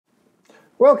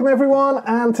Welcome everyone,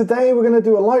 and today we're going to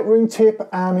do a Lightroom tip,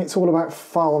 and it's all about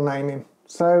file naming.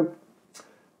 So,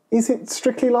 is it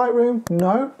strictly Lightroom?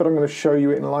 No, but I'm going to show you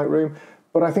it in Lightroom.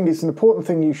 But I think it's an important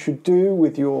thing you should do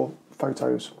with your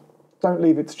photos. Don't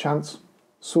leave it to chance.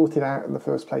 Sort it out in the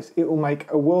first place. It will make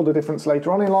a world of difference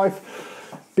later on in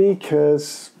life,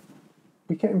 because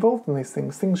we get involved in these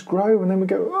things. Things grow and then we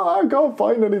go, oh, I can't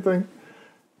find anything.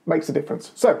 Makes a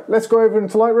difference. So let's go over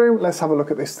into Lightroom. Let's have a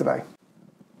look at this today.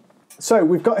 So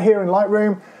we've got here in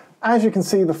Lightroom, as you can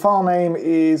see, the file name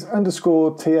is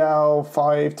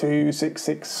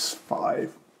 _TL52665.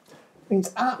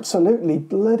 Means absolutely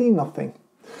bloody nothing.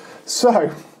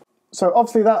 So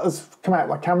obviously that has come out of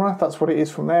my camera. That's what it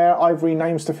is from there. I've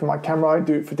renamed stuff in my camera. I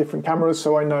do it for different cameras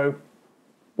so I know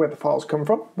where the files come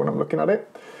from when I'm looking at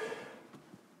it.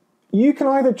 You can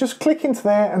either just click into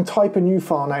there and type a new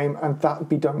file name and that'd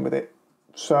be done with it.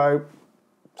 So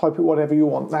type it whatever you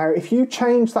want. Now, if you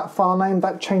change that file name,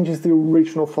 that changes the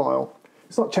original file.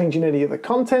 It's not changing any of the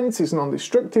contents, it's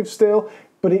non-destructive still,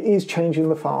 but it is changing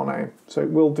the file name. So it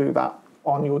will do that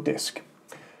on your disk.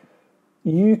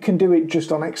 You can do it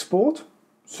just on export.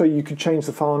 So you could change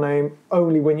the file name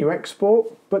only when you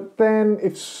export, but then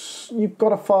if you've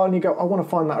got a file and you go, I want to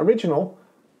find that original,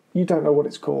 you don't know what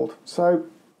it's called. So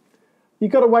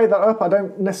you've got to weigh that up. I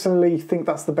don't necessarily think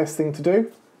that's the best thing to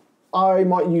do. I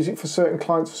might use it for certain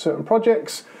clients for certain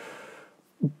projects,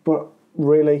 but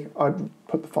really I'd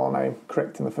put the file name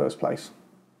correct in the first place.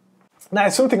 Now,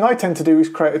 something I tend to do is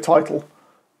create a title.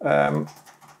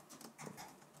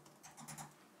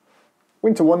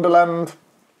 Winter Wonderland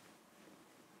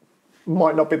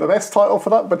might not be the best title for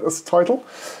that, but it's a title.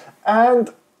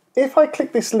 And if I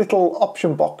click this little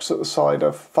option box at the side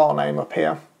of file name up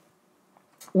here,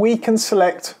 we can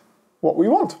select what we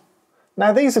want.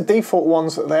 Now these are default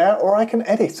ones that are there, or I can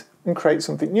edit and create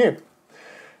something new.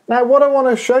 Now what I want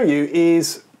to show you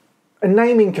is a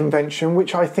naming convention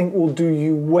which I think will do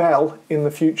you well in the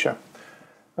future.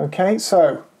 Okay,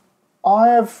 so I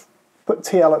have put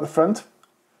TL at the front.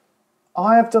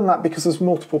 I have done that because there's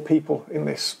multiple people in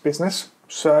this business.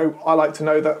 So I like to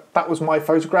know that that was my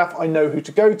photograph. I know who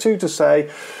to go to say,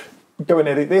 go and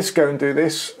edit this, go and do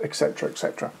this, etc.,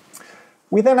 etc.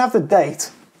 We then have the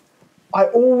date. I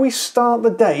always start the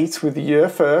date with the year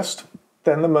first,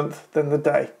 then the month, then the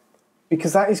day,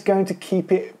 because that is going to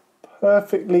keep it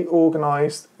perfectly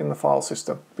organized in the file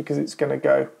system, because it's going to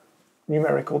go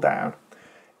numerical down.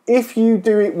 If you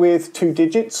do it with 2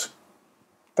 digits,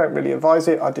 don't really advise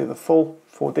it. I do the full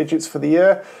 4 digits for the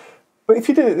year. But if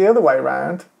you did it the other way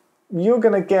around, you're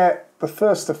going to get the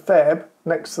 1st of Feb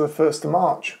next to the 1st of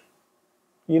March.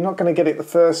 You're not going to get it the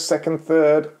 1st, 2nd,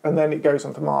 3rd, and then it goes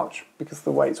on to March because of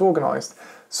the way it's organised.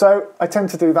 So I tend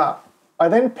to do that. I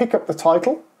then pick up the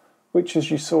title, which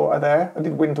as you saw there, I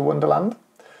did Winter Wonderland,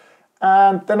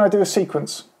 and then I do a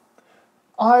sequence.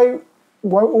 I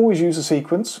won't always use a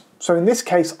sequence. So in this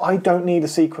case, I don't need a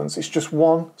sequence. It's just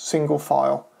one single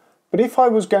file. But if I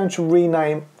was going to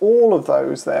rename all of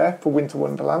those there for Winter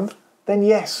Wonderland, then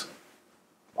yes,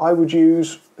 I would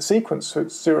use a sequence. So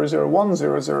it's 001,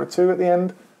 002 at the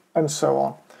end, and so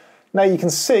on. Now you can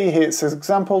see here it says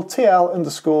example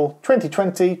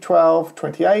TL_2020 12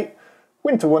 28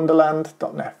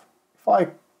 winterwonderland.nef. If I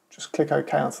just click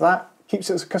OK onto that, keeps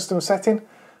it as a custom setting,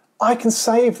 I can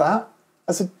save that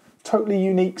as a totally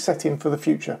unique setting for the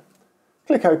future.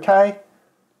 Click OK,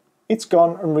 it's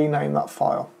gone, and rename that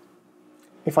file.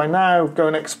 If I now go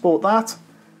and export that,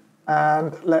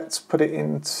 and let's put it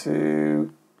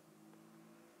into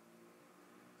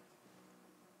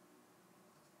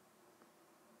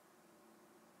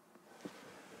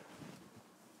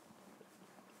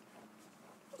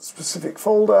specific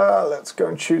folder, let's go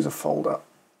and choose a folder.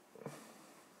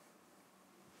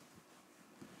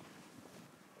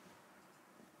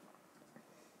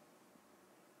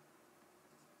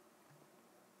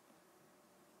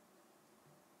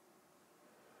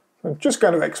 I'm just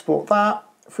going to export that.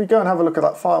 If we go and have a look at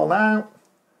that file now,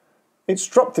 it's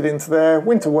dropped it into there,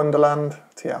 Winter Wonderland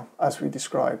TL, as we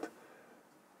described.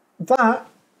 That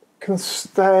can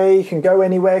stay, can go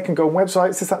anywhere, can go on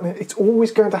websites, this, that, and it's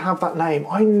always going to have that name.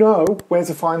 I know where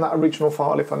to find that original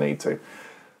file if I need to.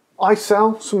 I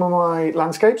sell some of my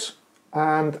landscapes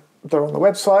and they're on the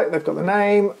website, they've got the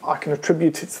name, I can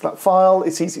attribute it to that file,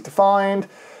 it's easy to find.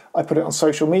 I put it on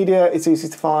social media, it's easy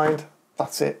to find,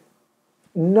 that's it.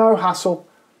 No hassle,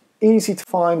 easy to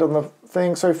find on the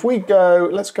thing. So if we go,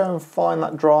 let's go and find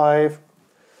that drive.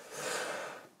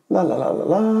 La la la la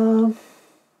la.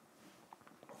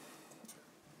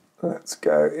 Let's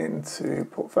go into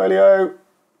portfolio,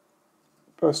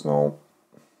 personal,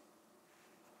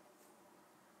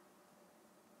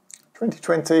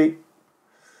 2020,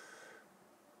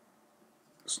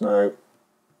 Snow.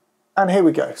 And here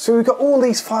we go. So we've got all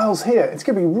these files here. It's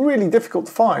going to be really difficult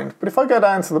to find, but if I go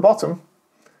down to the bottom,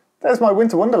 there's my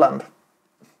Winter Wonderland.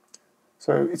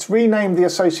 So it's renamed the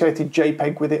associated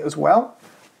JPEG with it as well.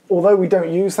 Although we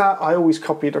don't use that, I always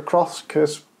copy it across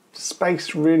because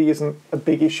space really isn't a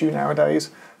big issue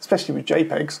nowadays, especially with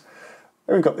JPEGs.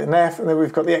 Then we've got the NF and then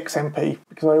we've got the XMP,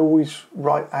 because I always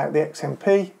write out the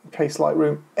XMP in case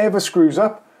Lightroom ever screws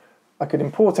up. I could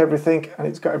import everything and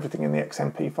it's got everything in the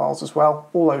XMP files as well.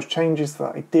 All those changes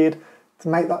that I did to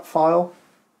make that file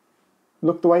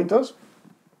look the way it does.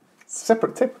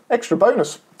 Separate tip, extra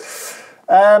bonus.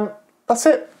 That's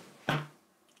it.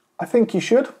 I think you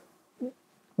should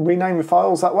rename your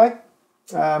files that way,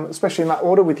 especially in that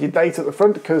order with your date at the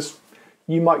front, because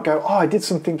you might go, oh, I did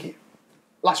something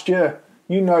last year.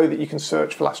 You know that you can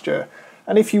search for last year.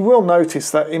 And if you will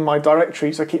notice that in my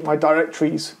directories, I keep my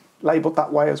directories labeled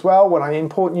that way as well. When I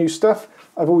import new stuff,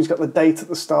 I've always got the date at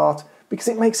the start because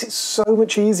it makes it so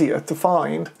much easier to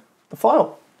find the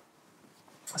file.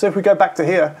 So if we go back to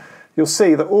here, you'll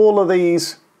see that all of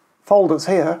these folders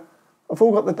here have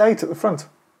all got the date at the front.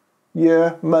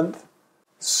 Year, month.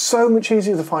 So much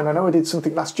easier to find. I know I did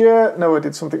something last year, no, I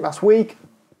did something last week.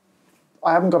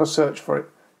 I haven't got to search for it.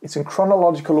 It's in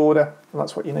chronological order, and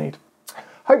that's what you need.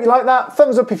 Hope you like that.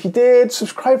 Thumbs up if you did.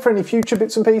 Subscribe for any future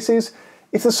bits and pieces.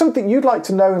 If there's something you'd like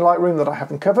to know in Lightroom that I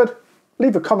haven't covered,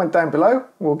 leave a comment down below.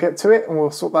 We'll get to it and we'll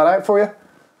sort that out for you.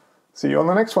 See you on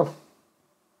the next one.